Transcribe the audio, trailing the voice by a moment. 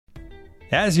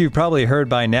As you've probably heard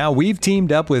by now, we've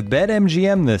teamed up with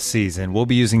BetMGM this season. We'll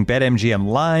be using BetMGM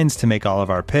lines to make all of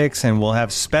our picks, and we'll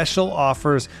have special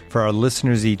offers for our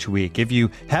listeners each week. If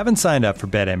you haven't signed up for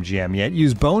BetMGM yet,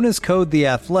 use bonus code The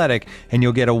Athletic, and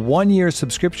you'll get a 1-year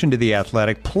subscription to The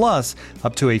Athletic, plus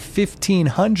up to a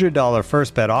 $1,500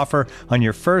 first bet offer on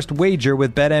your first wager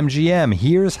with BetMGM.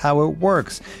 Here's how it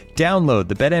works. Download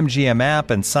the BetMGM app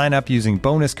and sign up using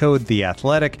bonus code The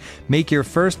Athletic. Make your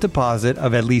first deposit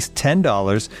of at least $10.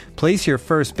 Place your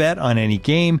first bet on any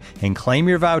game and claim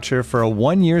your voucher for a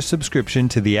 1-year subscription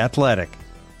to The Athletic.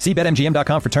 See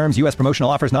BetMGM.com for terms. U.S. promotional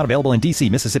offers not available in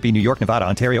D.C., Mississippi, New York, Nevada,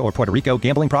 Ontario, or Puerto Rico.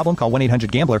 Gambling problem? Call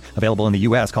 1-800-GAMBLER. Available in the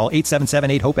U.S. Call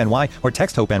 877-8-HOPE-NY or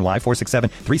text HOPE-NY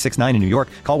 467-369 in New York.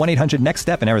 Call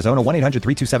 1-800-NEXT-STEP in Arizona.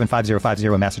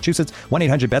 1-800-327-5050 in Massachusetts.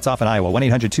 1-800-BETS-OFF in Iowa.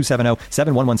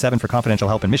 1-800-270-7117 for confidential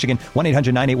help in Michigan.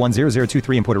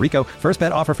 1-800-981-0023 in Puerto Rico. First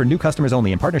bet offer for new customers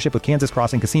only in partnership with Kansas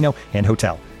Crossing Casino and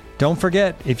Hotel. Don't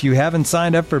forget, if you haven't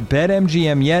signed up for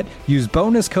BetMGM yet, use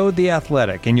bonus code The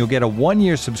Athletic, and you'll get a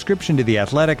 1-year subscription to The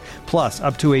Athletic, plus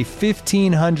up to a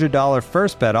 $1,500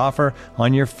 first bet offer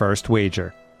on your first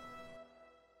wager.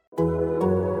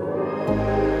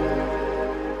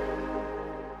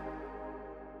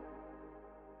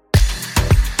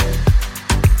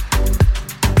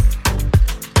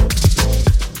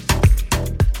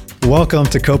 Welcome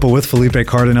to Copa with Felipe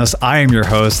Cardenas. I am your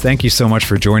host. Thank you so much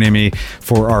for joining me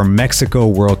for our Mexico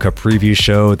World Cup preview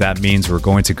show. That means we're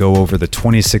going to go over the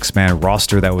 26-man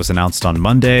roster that was announced on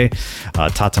Monday.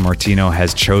 Tata Martino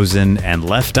has chosen and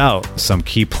left out some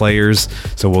key players.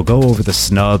 So we'll go over the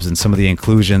snubs and some of the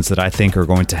inclusions that I think are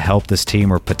going to help this team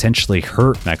or potentially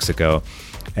hurt Mexico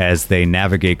as they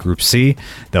navigate Group C.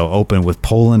 They'll open with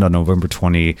Poland on November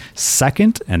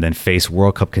 22nd and then face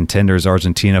World Cup contenders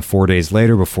Argentina 4 days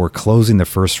later before closing the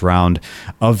first round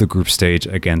of the group stage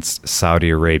against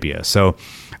Saudi Arabia. So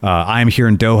I'm here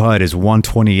in Doha. It is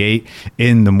 1:28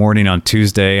 in the morning on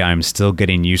Tuesday. I'm still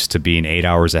getting used to being 8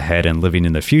 hours ahead and living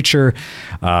in the future.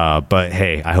 But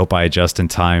hey, I hope I adjust in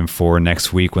time for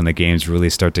next week when the games really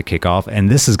start to kick off. And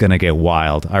this is going to get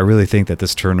wild. I really think that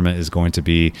this tournament is going to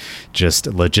be just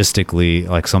logistically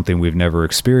like something we've never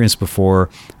experienced before.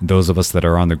 Those of us that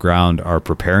are on the ground are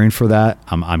preparing for that.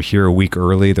 I'm here a week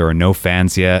early. There are no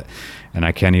fans yet. And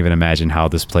I can't even imagine how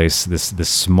this place, this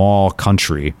small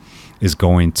country, is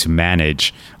going to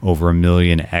manage over 1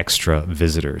 million extra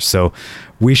visitors. So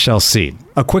we shall see.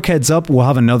 A quick heads up, we'll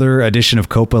have another edition of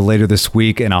Copa later this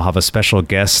week, and I'll have a special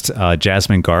guest,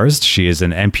 Jasmine Garsd. She is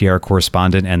an NPR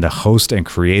correspondent and the host and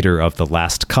creator of The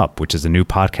Last Cup, which is a new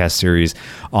podcast series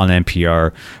on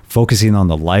NPR focusing on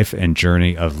the life and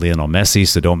journey of Lionel Messi,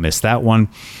 so don't miss that one.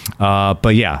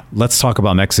 But yeah, let's talk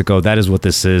about Mexico. That is what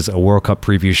this is, a World Cup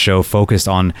preview show focused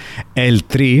on El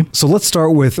Tri. So let's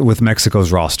start with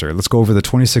Mexico's roster. Let's go over the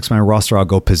 26-man roster. I'll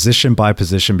go position by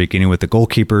position, beginning with the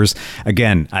goalkeepers.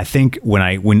 Again, I think when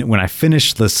I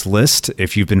finish this list,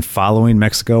 if you've been following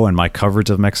Mexico and my coverage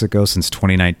of Mexico since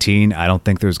 2019, I don't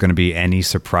think there's going to be any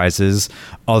surprises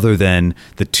other than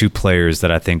the two players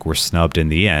that I think were snubbed in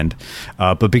the end.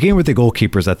 But beginning with the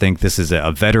goalkeepers, I think this is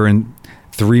a veteran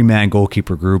 3-man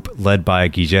goalkeeper group led by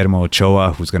Guillermo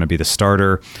Ochoa, who's going to be the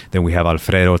starter. Then we have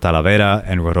Alfredo Talavera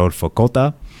and Rodolfo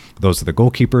Cota. Those are the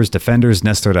goalkeepers. Defenders,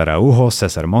 Nestor Araujo,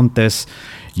 Cesar Montes,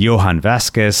 Johan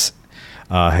Vasquez,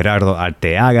 Gerardo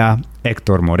Arteaga,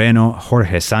 Hector Moreno,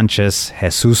 Jorge Sanchez,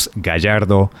 Jesus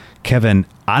Gallardo, Kevin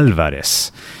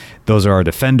Alvarez. Those are our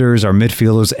defenders. Our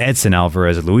midfielders, Edson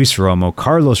Alvarez, Luis Romo,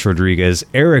 Carlos Rodriguez,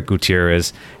 Eric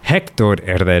Gutierrez, Hector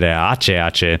Herrera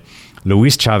HH,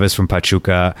 Luis Chavez from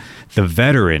Pachuca, the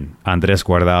veteran Andres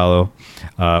Guardado,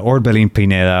 Orbelin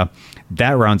Pineda.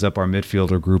 That rounds up our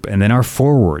midfielder group. And then our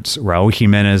forwards, Raul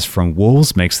Jimenez from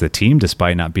Wolves makes the team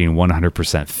despite not being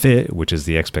 100% fit, which is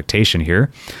the expectation here.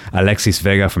 Alexis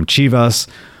Vega from Chivas,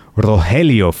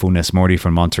 Rogelio Funes Mori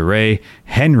from Monterrey,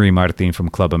 Henry Martin from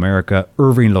Club America,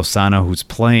 Irving Lozano, who's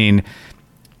playing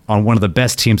on one of the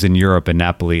best teams in Europe in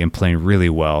Napoli and playing really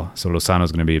well. So Lozano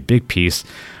is going to be a big piece.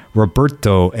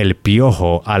 Roberto El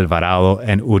Piojo Alvarado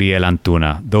and Uriel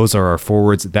Antuna. Those are our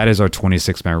forwards. That is our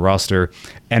 26-man roster.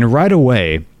 And right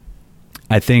away,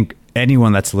 I think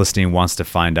anyone that's listening wants to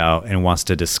find out and wants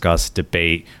to discuss,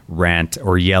 debate, rant,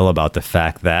 or yell about the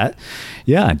fact that,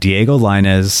 yeah, Diego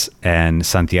Lainez and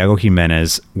Santiago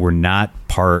Jimenez were not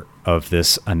part of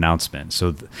this announcement.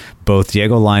 So both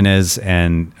Diego Lainez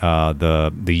and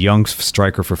the young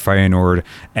striker for Feyenoord,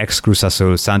 ex-Cruz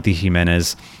Azul, Santi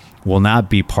Jimenez, will not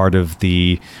be part of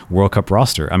the World Cup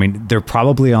roster. I mean, they're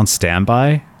probably on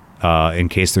standby In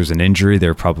case there's an injury,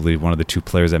 they're probably one of the 2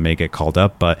 players that may get called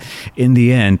up. But in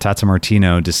the end, Tata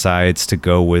Martino decides to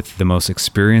go with the most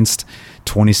experienced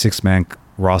 26-man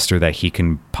roster that he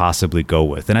can possibly go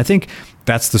with. And I think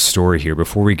that's the story here.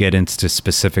 Before we get into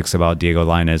specifics about Diego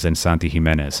Lainez and Santi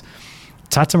Giménez,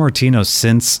 Tata Martino,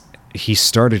 since he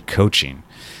started coaching,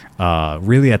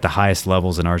 really at the highest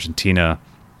levels in Argentina,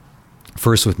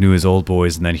 first with Newell's Old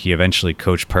Boys, and then he eventually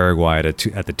coached Paraguay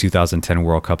at the 2010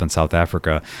 World Cup in South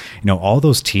Africa. All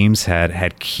those teams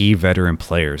had key veteran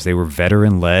players. They were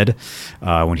veteran-led.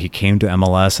 When he came to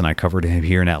MLS, and I covered him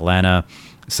here in Atlanta,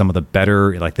 some of the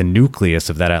better, like the nucleus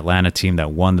of that Atlanta team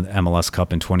that won the MLS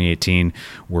Cup in 2018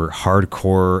 were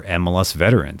hardcore MLS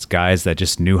veterans, guys that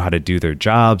just knew how to do their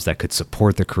jobs, that could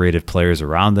support the creative players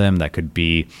around them, that could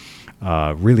be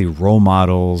really role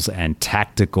models and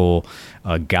tactical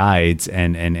guides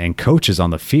and coaches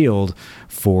on the field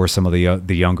for some of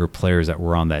the younger players that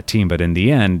were on that team. But in the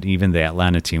end, even the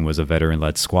Atlanta team was a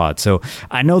veteran-led squad. So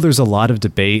I know there's a lot of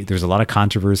debate, there's a lot of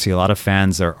controversy, a lot of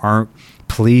fans that aren't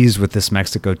pleased with this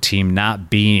Mexico team not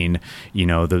being,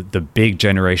 the big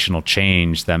generational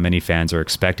change that many fans are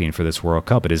expecting for this World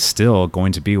Cup. It is still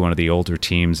going to be one of the older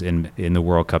teams in the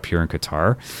World Cup here in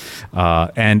Qatar.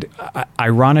 And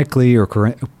ironically, or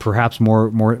perhaps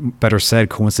better said,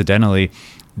 coincidentally,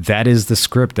 that is the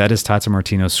script. That is Tata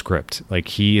Martino's script. Like,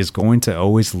 he is going to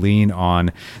always lean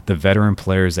on the veteran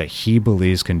players that he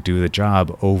believes can do the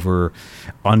job over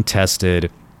untested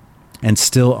and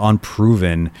still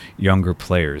unproven younger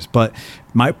players. But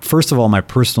first of all, my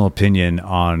personal opinion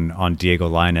on Diego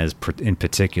Lainez in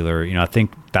particular, I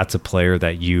think that's a player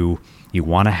that you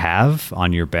want to have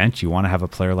on your bench. You want to have a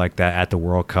player like that at the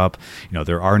World Cup.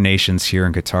 There are nations here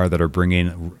in Qatar that are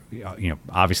bringing,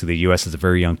 obviously the U.S. is a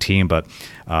very young team, but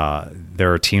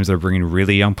there are teams that are bringing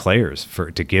really young players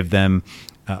to give them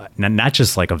not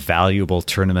just like a valuable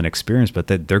tournament experience, but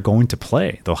that they're going to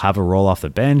play. They'll have a role off the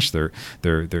bench. They're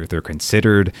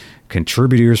considered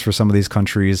contributors for some of these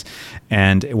countries.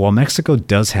 And while Mexico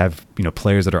does have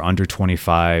players that are under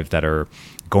 25 that are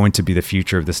going to be the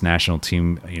future of this national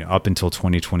team, up until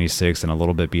 2026 and a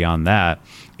little bit beyond that,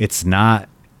 it's not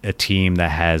a team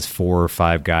that has 4 or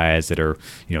 5 guys that are,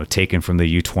 taken from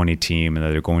the U20 team and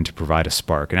that are going to provide a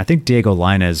spark. And I think Diego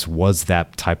Lainez was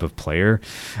that type of player.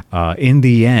 In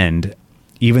the end,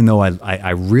 even though I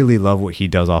really love what he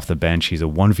does off the bench, he's a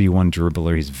 1v1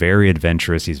 dribbler. He's very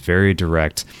adventurous. He's very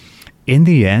direct. In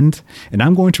the end, and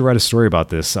I'm going to write a story about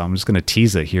this, so I'm just going to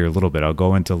tease it here a little bit. I'll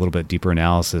go into a little bit deeper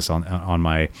analysis on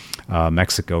my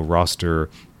Mexico roster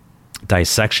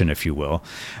dissection, if you will.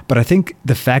 But I think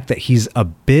the fact that he's a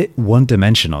bit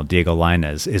one-dimensional, Diego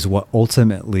Lainez, is what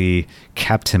ultimately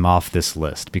kept him off this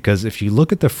list. Because if you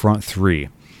look at the front 3,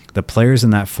 the players in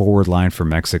that forward line for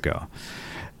Mexico,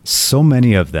 so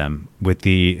many of them, with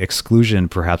the exclusion,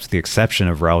 perhaps the exception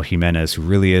of Raul Jimenez, who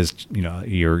really is,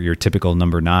 your typical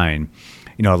number 9,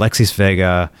 Alexis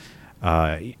Vega,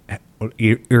 Irvin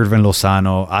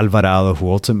Lozano, Alvarado,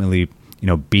 who ultimately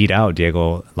beat out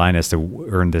Diego Lainez to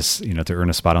earn this, to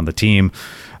earn a spot on the team.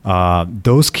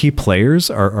 Those key players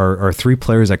are 3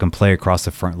 players that can play across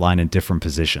the front line in different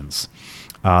positions.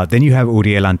 Then you have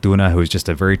Uriel Antuna, who is just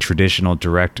a very traditional,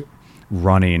 direct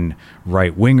running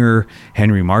right winger.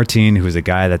 Henry Martin, who is a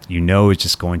guy that is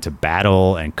just going to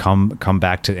battle and come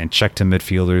back to and check to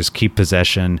midfielders, keep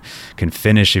possession, can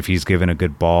finish if he's given a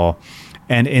good ball.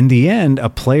 And in the end, a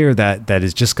player that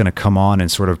is just going to come on and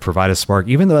sort of provide a spark,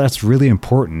 even though that's really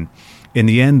important. In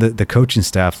the end, the coaching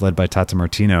staff led by Tata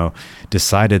Martino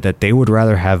decided that they would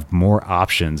rather have more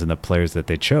options in the players that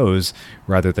they chose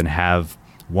rather than have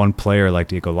one player like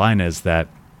Diego Lainez that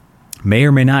may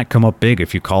or may not come up big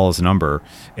if you call his number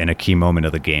in a key moment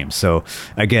of the game. So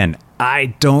again,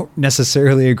 I don't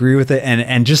necessarily agree with it.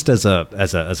 And just as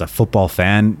a football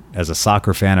fan, as a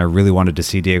soccer fan, I really wanted to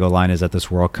see Diego Lainez at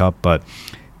this World Cup. But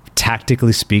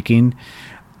tactically speaking,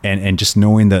 and just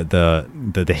knowing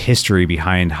the history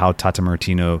behind how Tata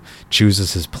Martino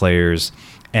chooses his players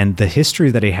and the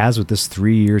history that he has with this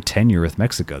 3-year tenure with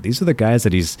Mexico. These are the guys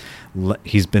that he's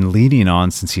been leaning on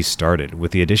since he started,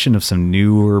 with the addition of some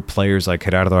newer players like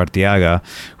Gerardo Arteaga,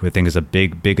 who I think is a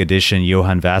big addition,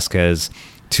 Johan Vasquez,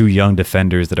 2 young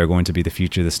defenders that are going to be the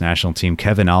future of this national team,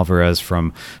 Kevin Alvarez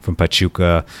from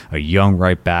Pachuca, a young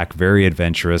right back, very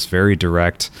adventurous, very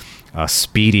direct,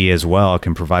 speedy as well,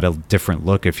 can provide a different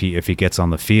look if he gets on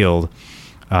the field.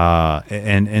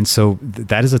 And so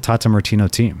that is a Tata Martino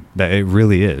team. That it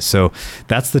really is. So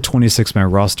that's the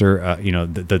 26-man roster.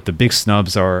 The big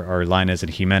snubs are Lainez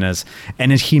and Jimenez.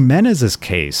 And in Jimenez's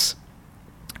case,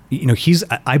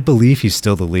 I believe he's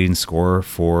still the leading scorer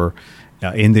for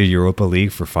in the Europa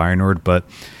League for Feyenoord. But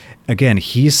again,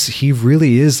 he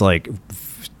really is like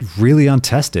really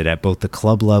untested at both the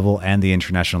club level and the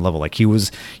international level. Like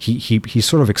he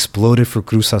sort of exploded for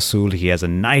Cruz Azul. He has a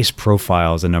nice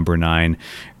profile as a number 9,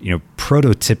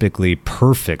 prototypically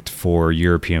perfect for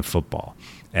European football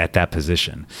at that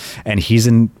position. And he's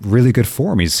in really good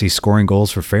form. He's scoring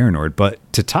goals for Feyenoord. But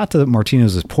to Tata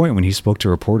Martino's point, when he spoke to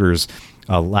reporters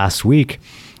last week,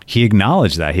 he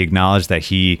acknowledged that. He acknowledged that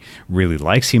he really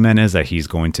likes Giménez, that he's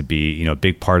going to be, a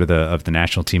big part of the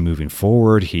national team moving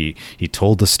forward. He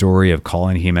told the story of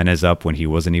calling Giménez up when he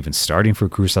wasn't even starting for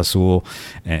Cruz Azul,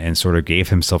 and sort of gave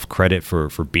himself credit for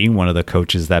being one of the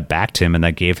coaches that backed him and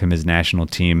that gave him his national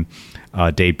team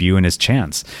debut and his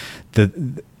chance.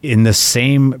 In the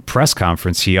same press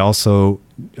conference, he also,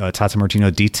 Tata Martino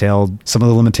detailed some of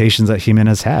the limitations that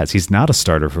Giménez has. He's not a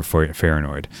starter for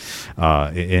Feyenoord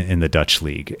in the Dutch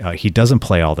league. He doesn't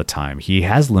play all the time. He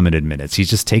has limited minutes. He's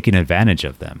just taking advantage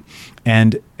of them.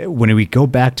 And when we go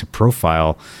back to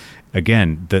profile,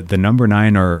 again, the number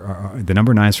 9 the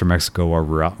number 9s for Mexico are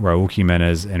Raúl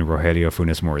Giménez and Rogelio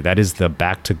Funes Mori. That is the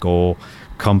back to goal,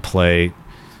 come play,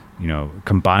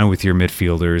 combine with your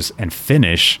midfielders and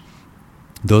finish.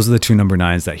 Those are the 2 number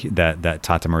 9s that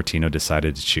Tata Martino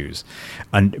decided to choose.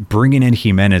 And bringing in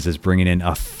Giménez is bringing in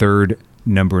a third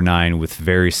number 9 with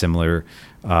very similar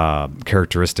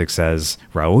characteristics as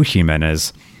Raúl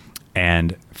Giménez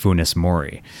and Funes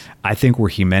Mori. I think where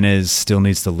Giménez still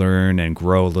needs to learn and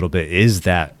grow a little bit is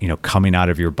that, coming out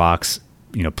of your box,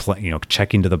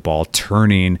 checking to the ball,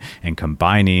 turning and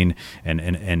combining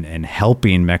and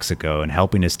helping Mexico and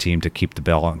helping his team to keep the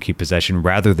ball and keep possession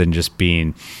rather than just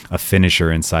being a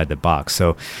finisher inside the box.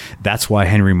 So that's why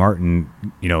Henry Martin,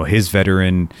 his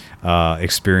veteran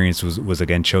experience was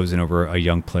again chosen over a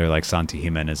young player like Santi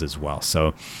Giménez as well.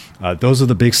 So those are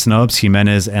the big snubs,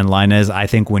 Giménez and Lainez. I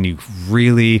think when you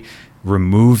really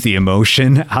remove the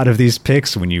emotion out of these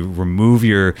picks, when you remove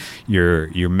your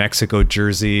Mexico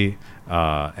jersey,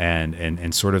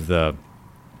 and sort of the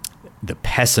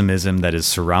pessimism that is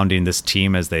surrounding this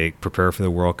team as they prepare for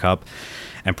the World Cup,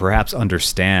 and perhaps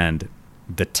understand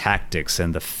the tactics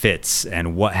and the fits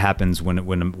and what happens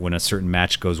when a certain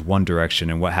match goes one direction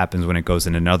and what happens when it goes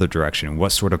in another direction, and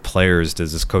what sort of players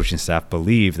does this coaching staff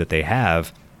believe that they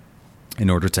have in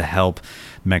order to help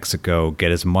Mexico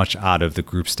get as much out of the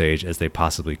group stage as they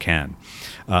possibly can.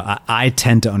 I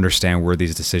tend to understand where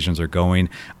these decisions are going.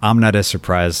 I'm not as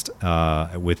surprised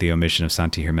with the omission of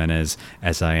Santi Giménez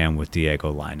as I am with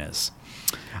Diego Lainez.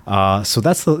 So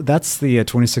that's the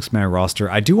 26-man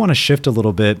roster. I do want to shift a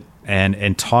little bit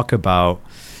and talk about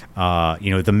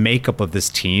the makeup of this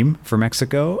team for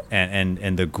Mexico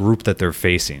and the group that they're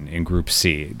facing in Group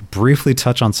C. Briefly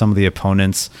touch on some of the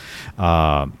opponents,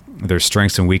 their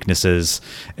strengths and weaknesses,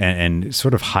 and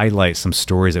sort of highlight some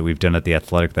stories that we've done at The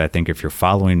Athletic that I think if you're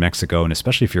following Mexico, and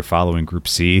especially if you're following Group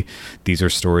C, these are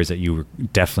stories that you're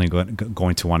definitely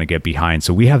going to want to get behind.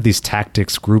 So we have these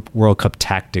tactics, Group World Cup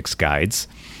tactics guides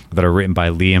that are written by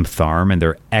Liam Tharm, and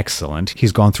they're excellent.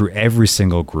 He's gone through every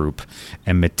single group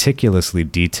and meticulously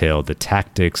detailed the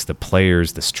tactics, the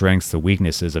players, the strengths, the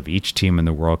weaknesses of each team in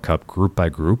the World Cup group by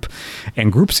group.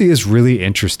 And Group C is really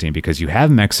interesting because you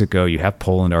have Mexico, you have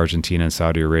Poland, Argentina, and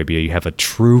Saudi Arabia. You have a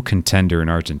true contender in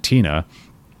Argentina.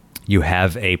 You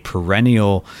have a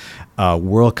perennial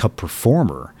World Cup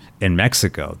performer in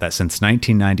Mexico that since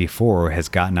 1994 has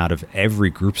gotten out of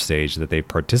every group stage that they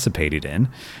participated in.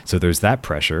 So there's that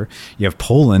pressure. You have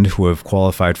Poland, who have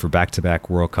qualified for back-to-back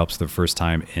World Cups the first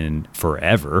time in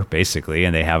forever, basically.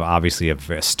 And they have obviously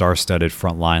a star-studded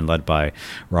front line led by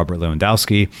Robert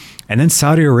Lewandowski. And then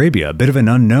Saudi Arabia, a bit of an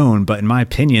unknown, but in my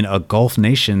opinion, a Gulf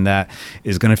nation that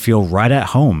is going to feel right at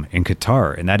home in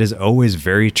Qatar. And that is always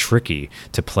very tricky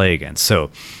to play against. So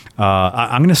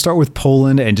I'm going to start with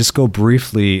Poland and just go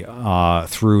briefly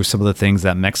through some of the things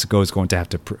that Mexico is going to have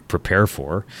to prepare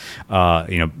for.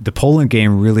 The Poland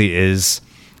game really is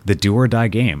the do or die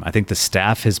game. I think the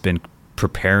staff has been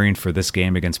preparing for this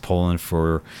game against Poland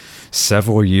for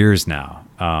several years now.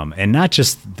 And not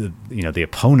just the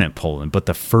opponent Poland, but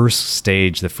the first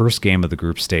game of the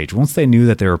group stage. Once they knew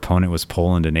that their opponent was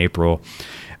Poland in April,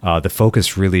 the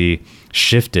focus really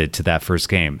shifted to that first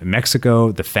game.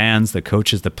 Mexico, the fans, the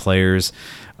coaches, the players,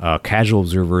 casual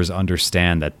observers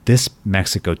understand that this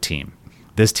Mexico team,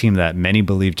 this team that many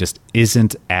believe just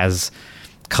isn't as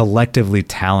collectively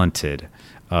talented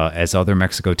as other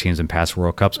Mexico teams in past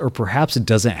World Cups, or perhaps it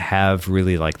doesn't have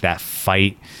really like that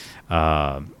fight,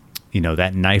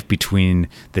 that knife between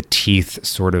the teeth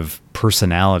sort of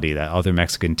personality that other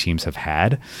Mexican teams have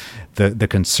had. The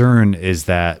concern is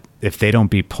that if they don't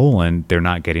beat Poland, they're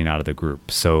not getting out of the group.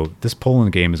 So this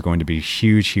Poland game is going to be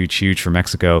huge, huge, huge for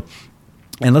Mexico.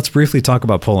 And let's briefly talk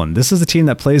about Poland. This is a team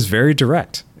that plays very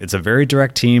direct. It's a very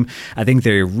direct team. I think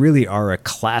they really are a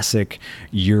classic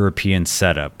European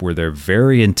setup where they're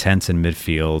very intense in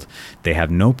midfield. They have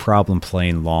no problem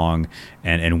playing long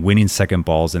and winning second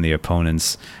balls in the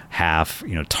opponent's half,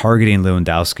 targeting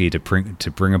Lewandowski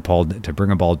to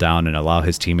bring a ball down and allow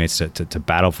his teammates to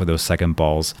battle for those second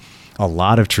balls. A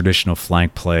lot of traditional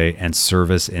flank play and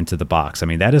service into the box. I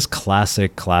mean, that is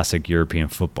classic European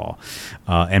football.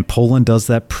 And Poland does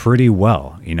that pretty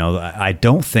well. I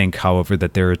don't think, however,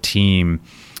 that they're a team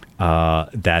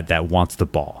that wants the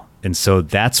ball. And so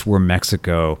that's where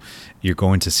Mexico, you're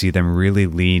going to see them really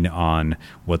lean on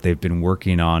what they've been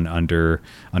working on under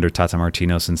Tata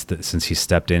Martino since he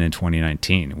stepped in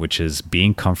 2019, which is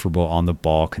being comfortable on the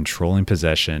ball, controlling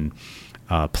possession,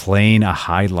 playing a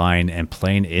high line and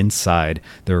playing inside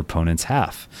their opponent's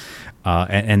half.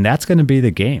 And that's going to be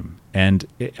the game. And,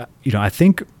 I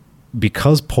think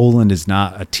because Poland is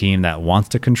not a team that wants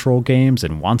to control games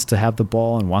and wants to have the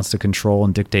ball and wants to control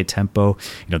and dictate tempo,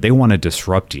 they want to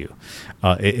disrupt you.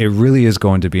 It really is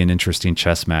going to be an interesting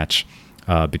chess match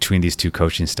between these two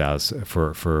coaching styles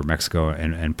for Mexico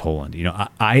and Poland.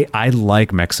 I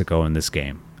like Mexico in this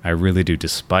game. I really do,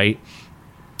 despite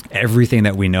everything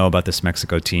that we know about this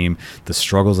Mexico team, the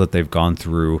struggles that they've gone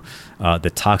through,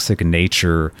 the toxic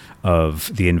nature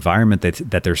of the environment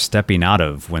that they're stepping out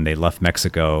of when they left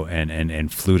Mexico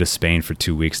and flew to Spain for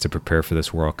 2 weeks to prepare for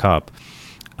this World Cup.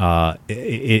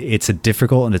 It's a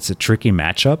difficult and it's a tricky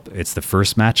matchup. It's the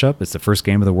first matchup. It's the first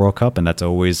game of the World Cup, and that's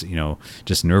always,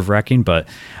 just nerve-wracking. But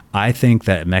I think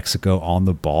that Mexico on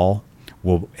the ball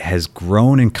has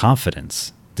grown in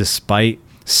confidence despite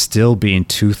still being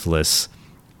toothless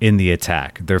in the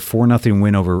attack. Their 4-0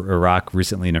 win over Iraq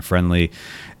recently in a friendly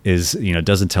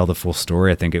doesn't tell the full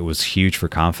story. I think it was huge for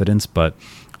confidence, but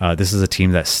this is a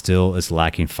team that still is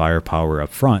lacking firepower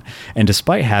up front. And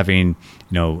despite having,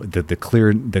 the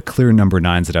clear number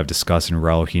 9s that I've discussed in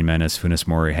Raul Jimenez, Funes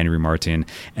Mori, Henry Martin,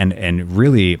 and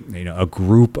really, a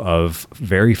group of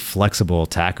very flexible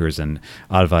attackers and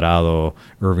Alvarado,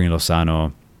 Irving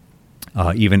Lozano,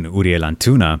 even Uriel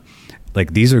Antuna,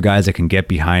 like these are guys that can get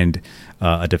behind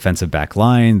a defensive back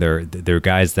line. They're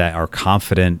guys that are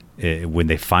confident when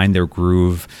they find their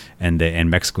groove, and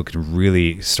Mexico can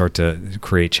really start to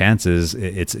create chances.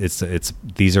 It's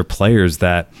these are players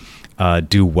that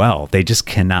do well. They just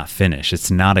cannot finish. It's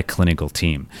not a clinical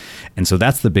team, and so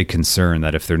that's the big concern.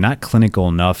 That if they're not clinical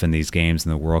enough in these games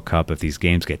in the World Cup, if these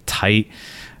games get tight,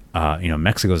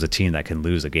 Mexico is a team that can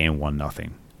lose a game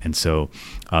 1-0. And so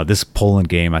this Poland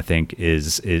game, I think,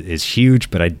 is huge,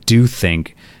 but I do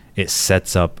think it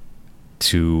sets up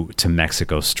to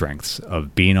Mexico's strengths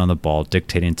of being on the ball,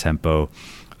 dictating tempo,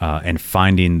 and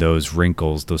finding those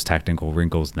wrinkles, those tactical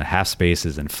wrinkles in the half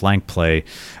spaces and flank play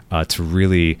to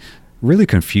really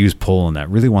confuse Poland that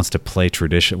really wants to play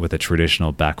with a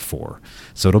traditional back four.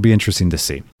 So it'll be interesting to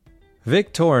see.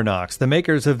 Victorinox, the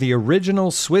makers of the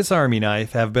original Swiss Army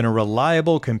knife, have been a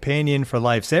reliable companion for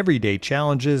life's everyday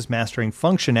challenges, mastering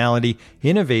functionality,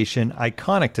 innovation,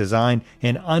 iconic design,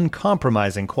 and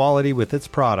uncompromising quality with its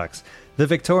products. The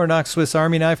Victorinox Swiss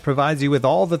Army knife provides you with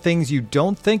all the things you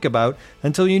don't think about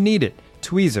until you need it: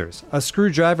 tweezers, a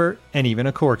screwdriver, and even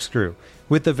a corkscrew.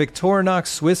 With the Victorinox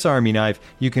Swiss Army knife,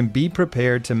 you can be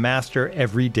prepared to master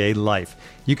everyday life.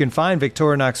 You can find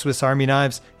Victorinox Swiss Army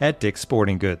knives at Dick's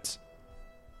Sporting Goods.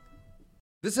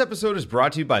 This episode is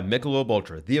brought to you by Michelob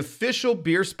Ultra, the official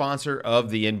beer sponsor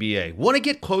of the NBA. Want to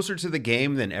get closer to the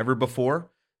game than ever before?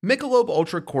 Michelob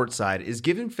Ultra Courtside is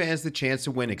giving fans the chance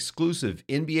to win exclusive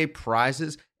NBA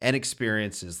prizes and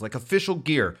experiences like official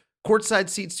gear, courtside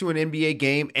seats to an NBA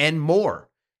game, and more.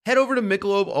 Head over to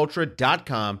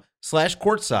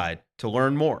MichelobUltra.com/courtside to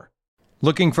learn more.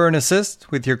 Looking for an assist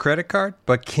with your credit card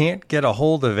but can't get a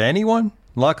hold of anyone?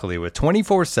 Luckily, with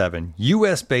 24/7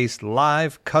 U.S.-based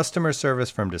live customer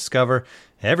service from Discover,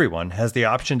 everyone has the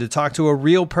option to talk to a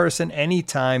real person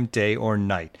anytime, day or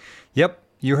night. Yep,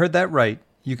 you heard that right.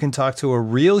 You can talk to a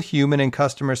real human in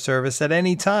customer service at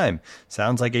any time.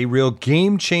 Sounds like a real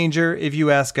game changer if you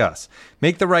ask us.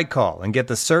 Make the right call and get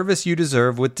the service you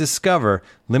deserve with Discover.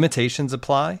 Limitations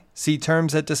apply. See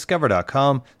terms at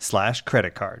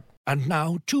discover.com/creditcard. And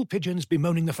now, two pigeons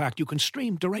bemoaning the fact you can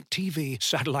stream DirecTV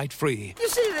satellite-free. You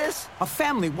see this? A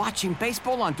family watching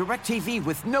baseball on DirecTV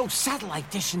with no satellite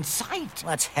dish in sight.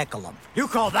 Let's heckle them. You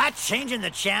call that changing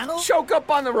the channel? Choke up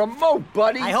on the remote,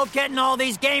 buddy. I hope getting all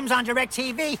these games on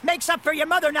DirecTV makes up for your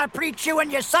mother not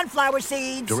pre-chewing your sunflower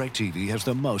seeds. DirecTV has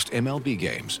the most MLB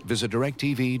games. Visit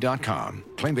DirecTV.com.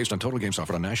 Claim based on total games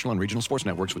offered on national and regional sports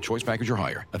networks with choice package or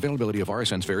higher. Availability of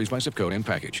RSNs varies by zip code and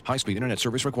package. High-speed internet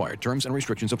service required. Terms and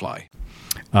restrictions apply.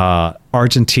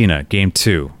 Argentina, game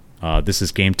 2. This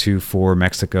is game 2 for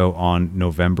Mexico on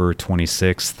November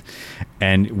 26th.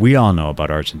 And we all know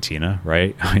about Argentina,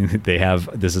 right? I mean,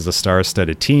 this is a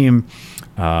star-studded team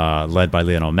led by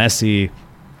Lionel Messi,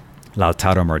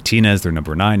 Lautaro Martinez, their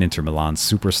number 9, Inter Milan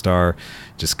superstar,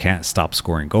 just can't stop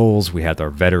scoring goals. We had our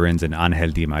veterans in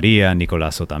Angel Di Maria,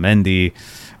 Nicolas Otamendi,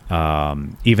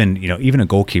 even a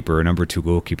goalkeeper, a number 2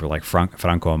 goalkeeper like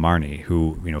Franco Amarni,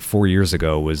 who 4 years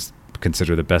ago was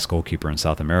considered the best goalkeeper in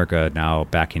South America, now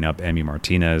backing up Emi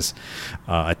Martinez,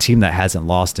 a team that hasn't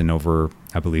lost in over,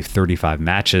 I believe, 35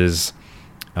 matches,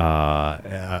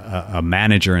 a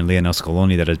manager in Lionel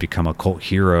Scaloni that has become a cult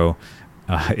hero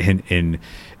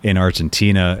in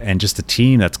Argentina, and just a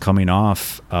team that's coming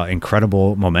off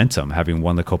incredible momentum, having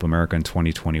won the Copa America in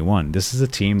 2021. This is a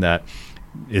team that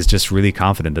is just really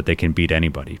confident that they can beat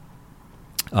anybody.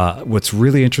 What's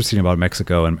really interesting about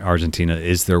Mexico and Argentina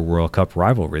is their World Cup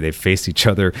rivalry. They've faced each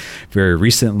other very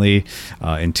recently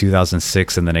in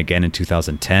 2006 and then again in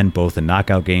 2010, both in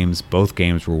knockout games. Both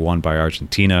games were won by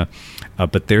Argentina,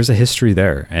 but there's a history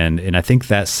there. And I think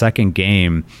that second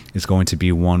game is going to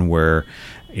be one where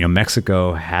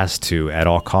Mexico has to, at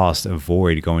all costs,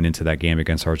 avoid going into that game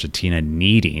against Argentina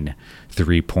needing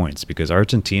 3 points, because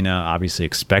Argentina obviously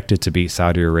expected to beat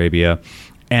Saudi Arabia.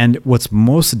 And what's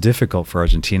most difficult for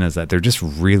Argentina is that they're just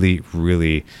really,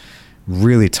 really,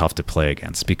 really tough to play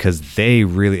against, because they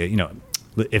really,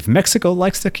 if Mexico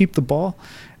likes to keep the ball,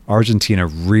 Argentina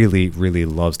really, really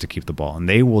loves to keep the ball. And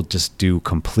they will just do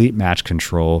complete match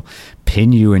control,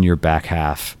 pin you in your back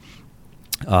half,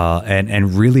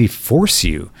 and really force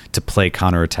you to play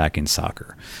counterattacking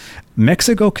soccer.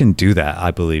 Mexico can do that,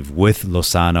 I believe, with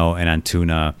Lozano and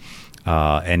Antuna,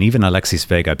 and even Alexis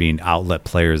Vega being outlet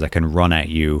players that can run at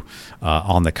you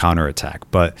on the counterattack.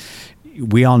 But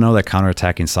we all know that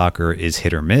counterattacking soccer is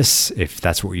hit or miss. If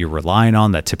that's what you're relying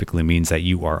on, that typically means that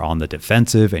you are on the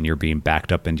defensive and you're being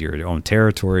backed up into your own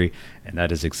territory. And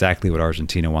that is exactly what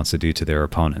Argentina wants to do to their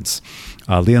opponents.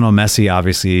 Lionel Messi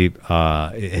obviously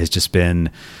has just been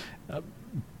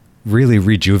really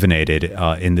rejuvenated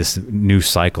in this new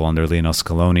cycle under Lionel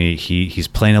Scaloni. He's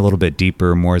playing a little bit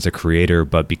deeper, more as a creator,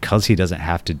 but because he doesn't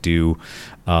have to do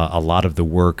a lot of the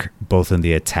work both in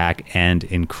the attack and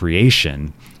in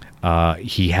creation,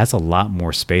 he has a lot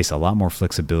more space, a lot more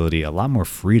flexibility, a lot more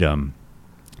freedom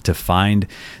to find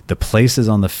the places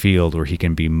on the field where he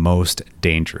can be most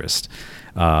dangerous.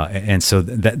 And so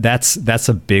that's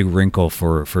a big wrinkle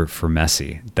for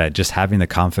Messi, that just having the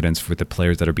confidence with the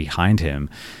players that are behind him,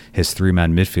 his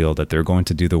 3-man midfield, that they're going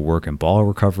to do the work in ball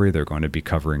recovery, they're going to be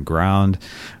covering ground,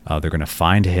 they're going to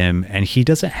find him, and he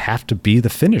doesn't have to be the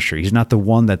finisher. He's not the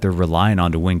one that they're relying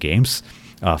on to win games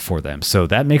for them. So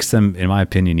that makes them, in my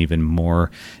opinion, even more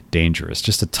dangerous.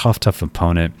 Just a tough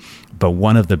opponent, but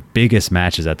one of the biggest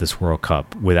matches at this World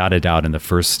Cup, without a doubt, in the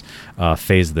first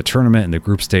phase of the tournament, in the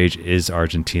group stage, is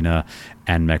Argentina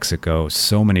and Mexico.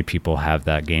 So many people have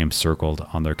that game circled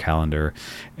on their calendar,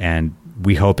 and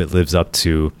we hope it lives up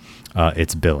to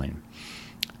its billing.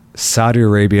 Saudi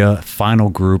Arabia, final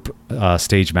group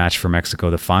stage match for Mexico,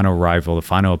 the final rival, the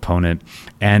final opponent.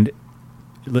 And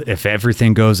if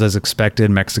everything goes as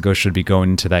expected, Mexico should be going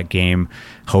into that game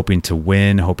hoping to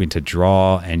win, hoping to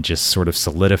draw, and just sort of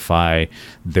solidify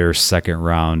their second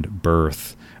round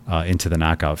berth into the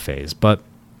knockout phase. But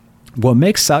what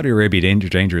makes Saudi Arabia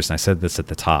dangerous, and I said this at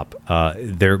the top,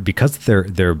 because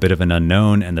they're a bit of an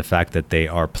unknown, and the fact that they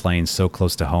are playing so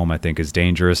close to home, I think, is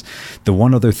dangerous. The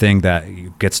one other thing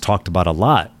that gets talked about a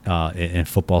lot in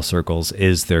football circles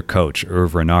is their coach,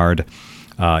 Hervé Renard.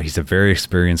 He's a very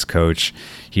experienced coach.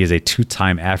 He is a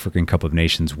 2-time African Cup of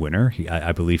Nations winner.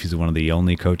 I believe he's one of the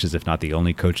only coaches, if not the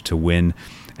only coach, to win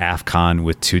AFCON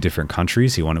with 2 different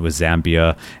countries. He won it with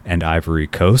Zambia and Ivory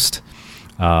Coast.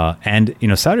 And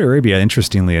Saudi Arabia,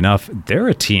 interestingly enough, they're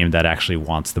a team that actually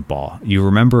wants the ball. You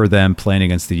remember them playing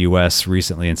against the U.S.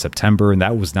 recently in September, and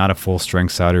that was not a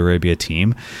full-strength Saudi Arabia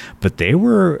team, but they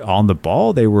were on the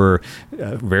ball. They were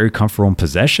very comfortable in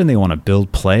possession. They want to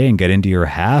build play and get into your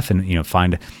half and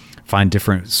find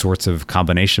different sorts of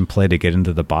combination play to get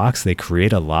into the box. They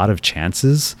create a lot of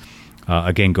chances.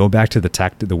 Again, go back to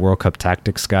the World Cup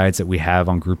tactics guides that we have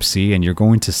on Group C, and you're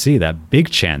going to see that big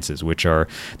chances, which are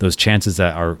those chances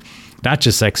that are not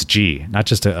just XG, not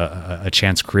just a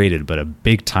chance created, but a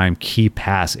big-time key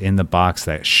pass in the box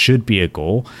that should be a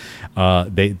goal.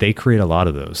 They create a lot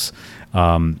of those.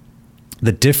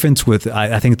 The difference with,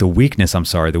 I think the weakness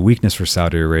for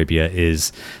Saudi Arabia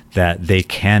is that they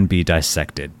can be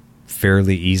dissected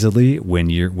fairly easily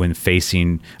when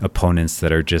facing opponents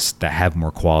that have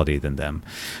more quality than them.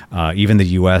 Even the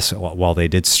U.S., while they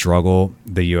did struggle,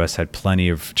 the U.S. had plenty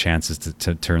of chances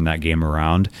to turn that game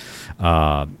around.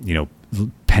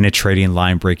 Penetrating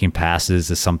line-breaking passes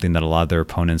is something that a lot of their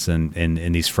opponents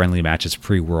in these friendly matches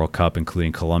pre-World Cup,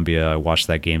 including Colombia, I watched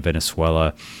that game,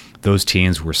 Venezuela, those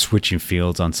teams were switching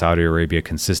fields on Saudi Arabia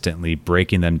consistently,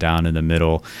 breaking them down in the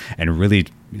middle, and really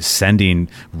sending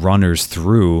runners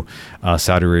through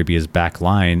Saudi Arabia's back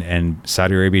line, and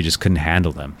Saudi Arabia just couldn't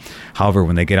handle them. However,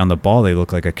 when they get on the ball, they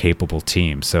look like a capable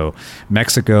team. So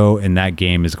Mexico in that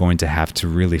game is going to have to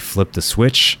really flip the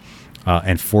switch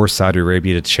and force Saudi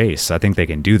Arabia to chase. I think they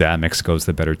can do that. Mexico's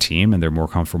the better team, and they're more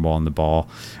comfortable on the ball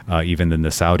even than the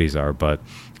Saudis are. But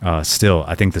still,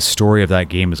 I think the story of that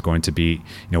game is going to be,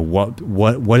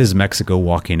 what is Mexico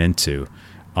walking into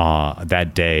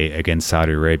that day against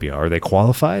Saudi Arabia? Are they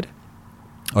qualified?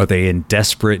 Are they in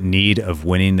desperate need of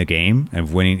winning the game and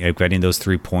getting those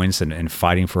 3 points and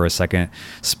fighting for a second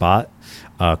spot?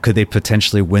 Could they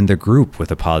potentially win the group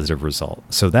with a positive result?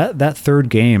 So that third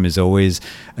game is always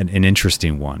an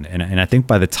interesting one. And I think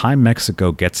by the time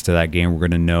Mexico gets to that game, we're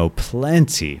going to know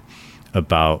plenty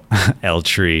about El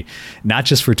Tri, not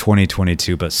just for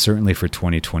 2022, but certainly for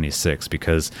 2026,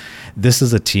 because this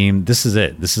is a team, this is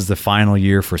it. This is the final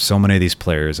year for so many of these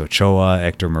players: Ochoa,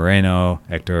 Hector Moreno,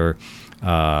 Hector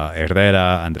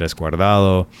Herrera, Andres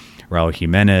Guardado, Raul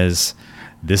Jimenez.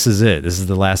 This is it. This is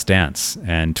the last dance.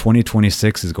 And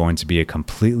 2026 is going to be a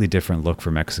completely different look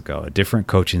for Mexico, a different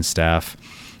coaching staff,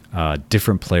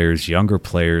 different players, younger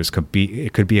players.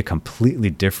 It could be a completely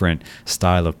different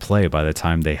style of play by the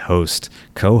time they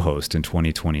co-host in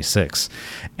 2026.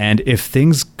 And if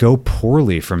things go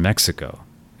poorly for Mexico,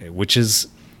 which is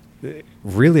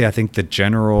really, I think, the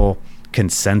general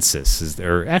consensus is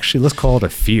there, actually, let's call it a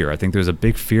fear. I think there's a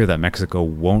big fear that Mexico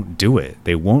won't do it.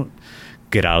 They won't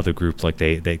get out of the group like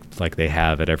they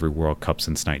have at every World Cup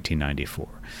since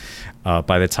 1994.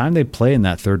 By the time they play in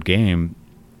that third game,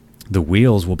 the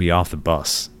wheels will be off the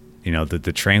bus.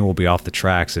 The train will be off the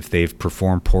tracks if they've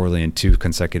performed poorly in 2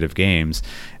 consecutive games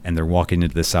and they're walking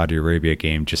into the Saudi Arabia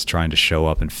game just trying to show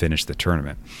up and finish the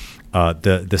tournament.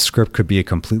 The script could be a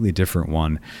completely different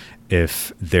one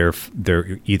if they're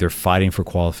either fighting for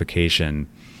qualification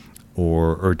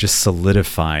or just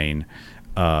solidifying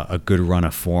a good run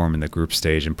of form in the group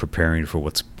stage and preparing for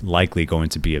what's likely going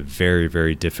to be a very,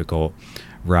 very difficult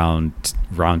round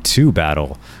 2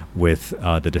 battle with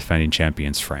the defending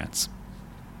champions, France.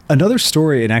 Another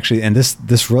story, and this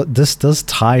does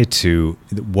tie to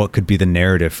what could be the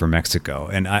narrative for Mexico.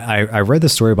 And I read the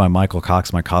story by Michael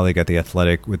Cox, my colleague at The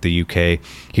Athletic with the UK.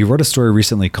 He wrote a story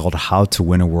recently called "How to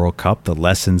Win a World Cup: The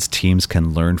Lessons Teams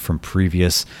Can Learn from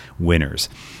Previous Winners."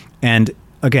 And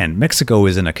again, Mexico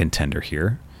isn't a contender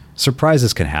here.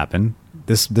 Surprises can happen.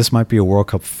 This might be a World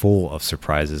Cup full of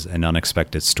surprises and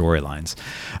unexpected storylines.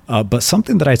 But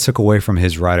something that I took away from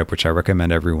his write-up, which I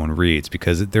recommend everyone reads,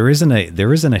 because there isn't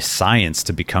a science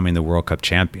to becoming the World Cup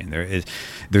champion.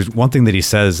 There's one thing that he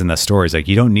says in that story is like,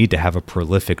 you don't need to have a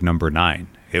prolific number 9.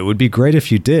 It would be great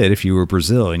if you did, if you were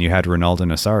Brazil and you had Ronaldo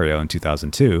Nazario in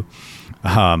 2002,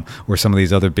 or some of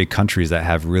these other big countries that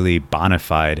have really bona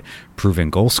fide proven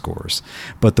goal scorers.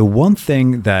 But the one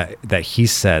thing that he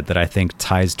said that I think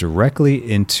ties directly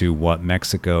into what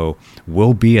Mexico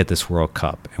will be at this World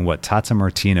Cup and what Tata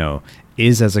Martino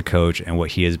is as a coach and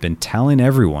what he has been telling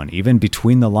everyone, even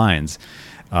between the lines,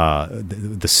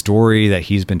 the story that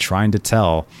he's been trying to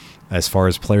tell as far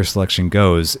as player selection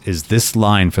goes, is this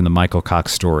line from the Michael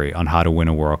Cox story on how to win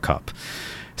a World Cup.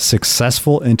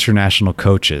 Successful international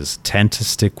coaches tend to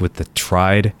stick with the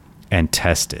tried and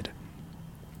tested.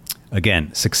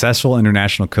 Again, successful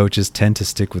international coaches tend to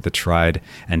stick with the tried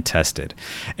and tested.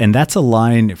 And that's a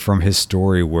line from his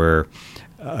story where,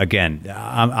 again,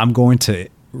 I'm going to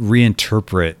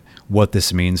reinterpret what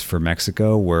this means for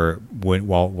Mexico, where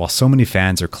while so many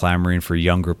fans are clamoring for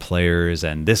younger players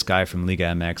and this guy from Liga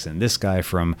MX and this guy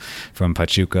from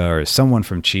Pachuca or someone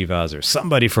from Chivas or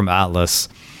somebody from Atlas,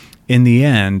 in the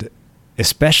end,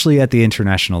 especially at the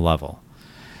international level,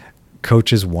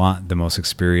 coaches want the most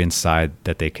experienced side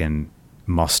that they can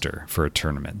muster for a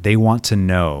tournament. They want to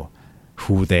know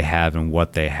who they have and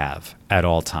what they have at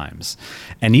all times.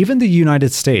 And even the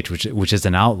United States, which is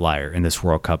an outlier in this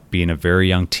World Cup, being a very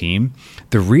young team,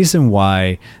 the reason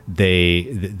why they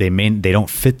don't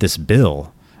fit this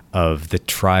bill of the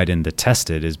tried and the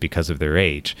tested is because of their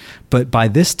age. But by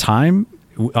this time,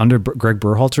 under Greg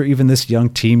Berhalter, even this young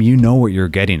team, you know what you're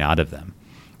getting out of them.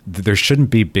 there shouldn't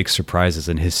be big surprises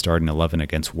in his starting 11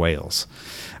 against Wales.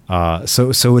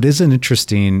 So it is an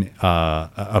interesting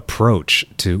approach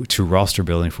to roster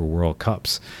building for World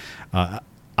Cups.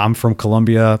 I'm from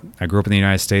Colombia. I grew up in the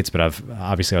United States, but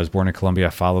I was born in Colombia. I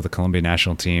follow the Colombia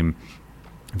national team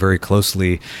very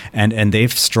closely, and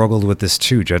they've struggled with this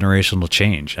too, generational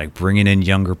change, like bringing in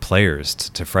younger players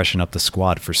to freshen up the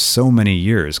squad. For so many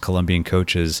years, Colombian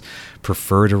coaches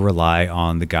prefer to rely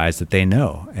on the guys that they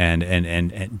know, and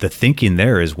the thinking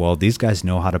there is, well, these guys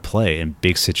know how to play in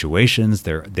big situations.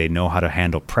 They know how to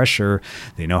handle pressure.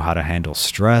 They know how to handle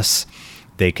stress.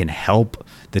 They can help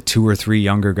the 2 or 3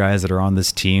 younger guys that are on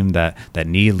this team that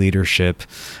need leadership,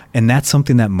 and that's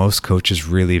something that most coaches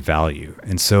really value.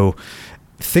 And so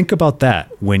think about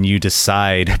that when you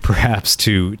decide perhaps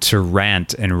to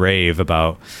rant and rave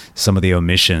about some of the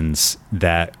omissions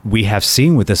that we have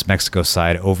seen with this Mexico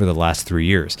side over the last 3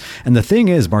 years. And the thing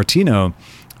is, Martino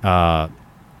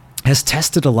has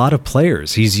tested a lot of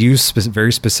players. He's used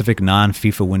very specific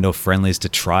non-FIFA window friendlies to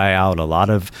try out a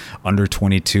lot of under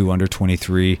 22, under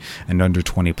 23, and under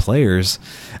 20 players.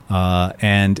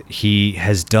 And he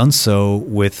has done so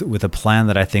with a plan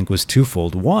that I think was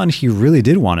twofold. One, he really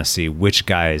did want to see which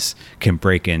guys can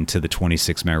break into the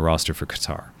 26-man roster for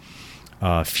Qatar.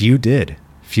 Few did.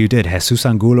 Jesus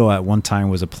Angulo at one time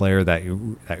was a player that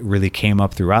really came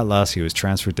up through Atlas. He was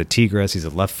transferred to Tigres. He's a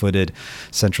left-footed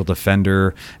central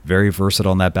defender, very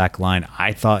versatile in that back line.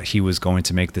 I thought he was going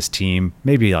to make this team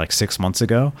maybe like 6 months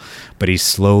ago, but he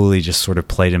slowly just sort of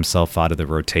played himself out of the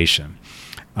rotation.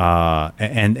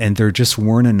 And there just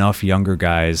weren't enough younger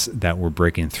guys that were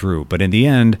breaking through. But in the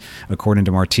end, according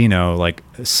to Martino, like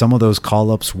some of those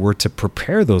call-ups were to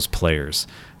prepare those players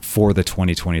for the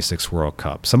 2026 World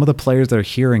Cup. Some of the players that are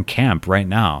here in camp right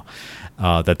now,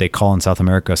 that they call in South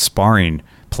America sparring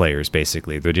players,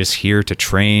 basically. They're just here to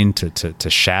train, to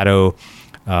shadow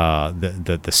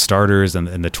the starters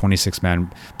and the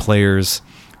 26-man players,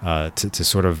 to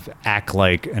sort of act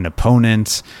like an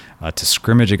opponent, to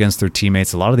scrimmage against their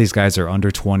teammates. A lot of these guys are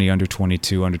under 20, under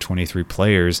 22, under 23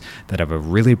 players that have a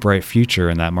really bright future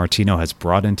and that Martino has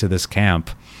brought into this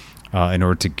camp in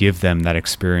order to give them that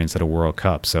experience at a World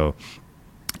Cup. So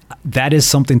that is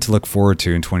something to look forward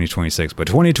to in 2026. But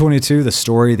 2022, the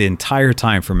story the entire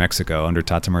time for Mexico under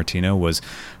Tata Martino was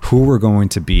who were going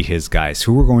to be his guys,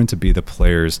 who were going to be the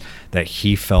players that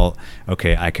he felt,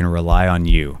 okay, I can rely on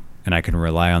you and I can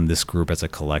rely on this group as a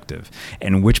collective,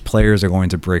 and which players are going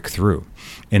to break through.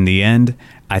 In the end,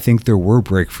 I think there were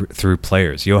breakthrough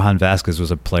players. Johan Vasquez was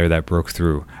a player that broke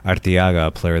through. Arteaga,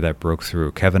 a player that broke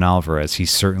through. Kevin Alvarez, he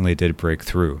certainly did break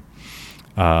through.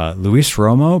 Luis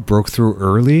Romo broke through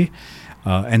early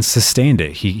and sustained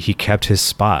it. He kept his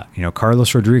spot.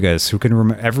 Carlos Rodriguez, who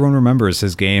can everyone remembers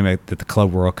his game at the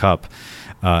Club World Cup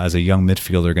as a young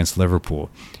midfielder against Liverpool.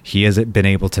 He hasn't been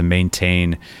able to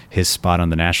maintain his spot on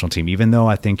the national team, even though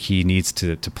I think he needs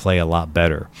to play a lot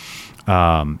better.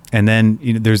 And then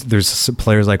there's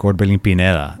players like Orbelín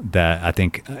Pineda that I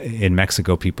think in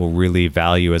Mexico people really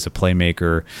value as a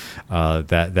playmaker,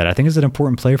 that I think is an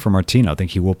important player for Martino. I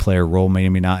think he will play a role,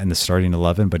 maybe not in the starting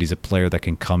 11, but he's a player that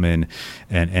can come in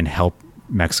and help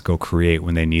Mexico create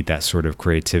when they need that sort of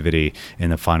creativity in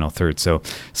the final third. So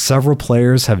several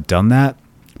players have done that,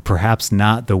 perhaps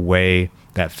not the way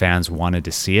that fans wanted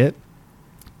to see it.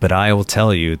 But I will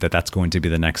tell you that that's going to be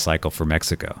the next cycle for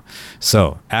Mexico.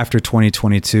 So after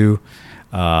 2022,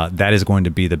 that is going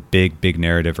to be the big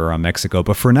narrative around Mexico.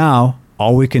 But for now,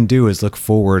 all we can do is look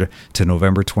forward to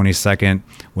November 22nd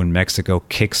when Mexico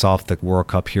kicks off the World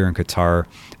Cup here in Qatar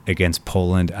against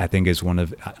Poland.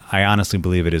 I honestly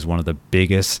believe it is one of the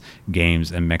biggest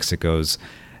games in Mexico's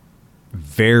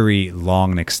very long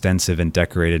and extensive and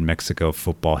decorated Mexico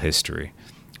football history.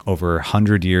 Over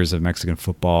 100 years of Mexican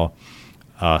football.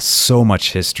 So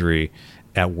much history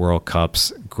at World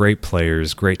Cups, great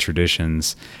players, great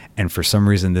traditions, and for some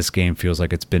reason this game feels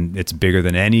like it's bigger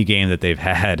than any game that they've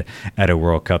had at a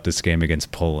World Cup. This game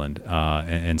against Poland,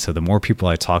 and so the more people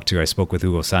I talk to, I spoke with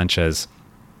Hugo Sanchez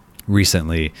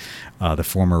recently, the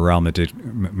former Real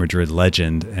Madrid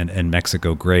legend and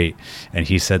Mexico great, and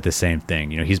he said the same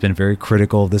thing. He's been very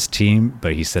critical of this team,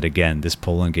 but he said again, this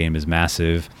Poland game is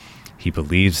massive. He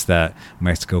believes that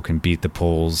Mexico can beat the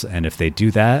Poles, and if they do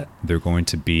that, they're going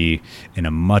to be in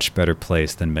a much better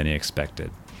place than many expected.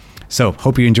 So,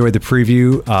 hope you enjoyed the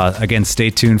preview. Again,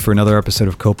 stay tuned for another episode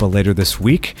of Copa later this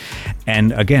week.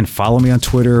 And again, follow me on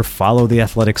Twitter, follow The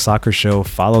Athletic Soccer Show,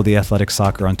 follow The Athletic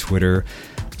Soccer on Twitter.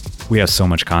 We have so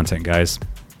much content, guys.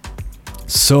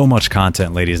 So much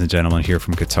content, ladies and gentlemen, here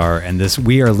from Qatar, and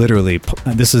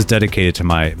this is dedicated to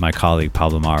my colleague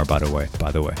Pablo Mara, by the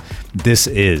way. This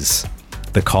is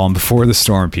the calm before the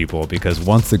storm, people, because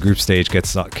once the group stage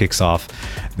kicks off,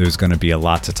 there's going to be a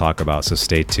lot to talk about. So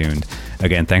stay tuned.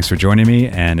 Again, thanks for joining me.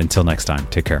 And until next time,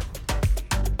 take care.